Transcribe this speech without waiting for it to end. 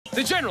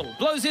The general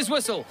blows his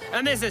whistle,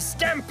 and there's a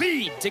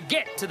stampede to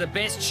get to the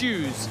best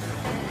shoes.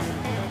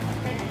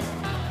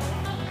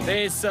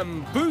 There's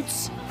some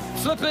boots,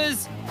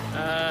 flippers,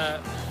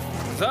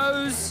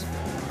 those,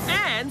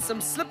 and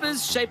some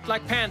slippers shaped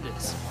like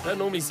pandas. Don't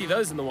normally see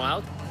those in the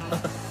wild.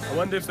 I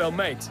wonder if they'll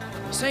mate.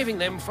 Saving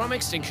them from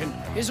extinction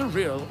is a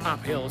real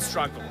uphill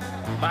struggle.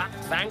 But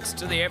thanks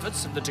to the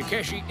efforts of the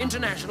Takeshi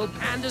International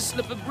Panda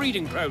Slipper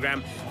Breeding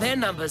Program, their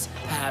numbers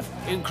have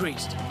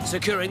increased,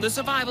 securing the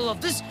survival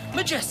of this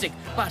majestic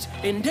but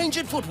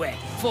endangered footwear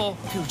for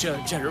future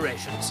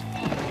generations.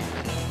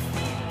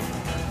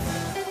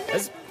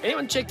 Has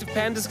anyone checked if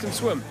pandas can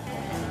swim?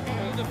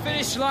 The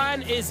finish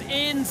line is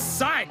in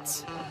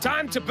sight.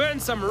 Time to burn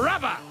some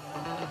rubber.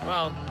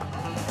 Well,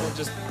 we'll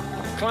just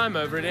climb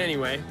over it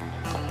anyway.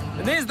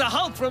 And there's the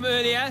Hulk from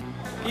earlier.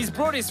 He's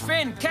brought his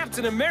friend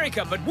Captain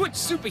America, but which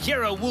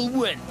superhero will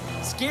win?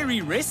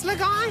 Scary wrestler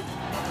guy?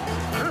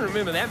 I don't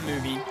remember that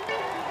movie.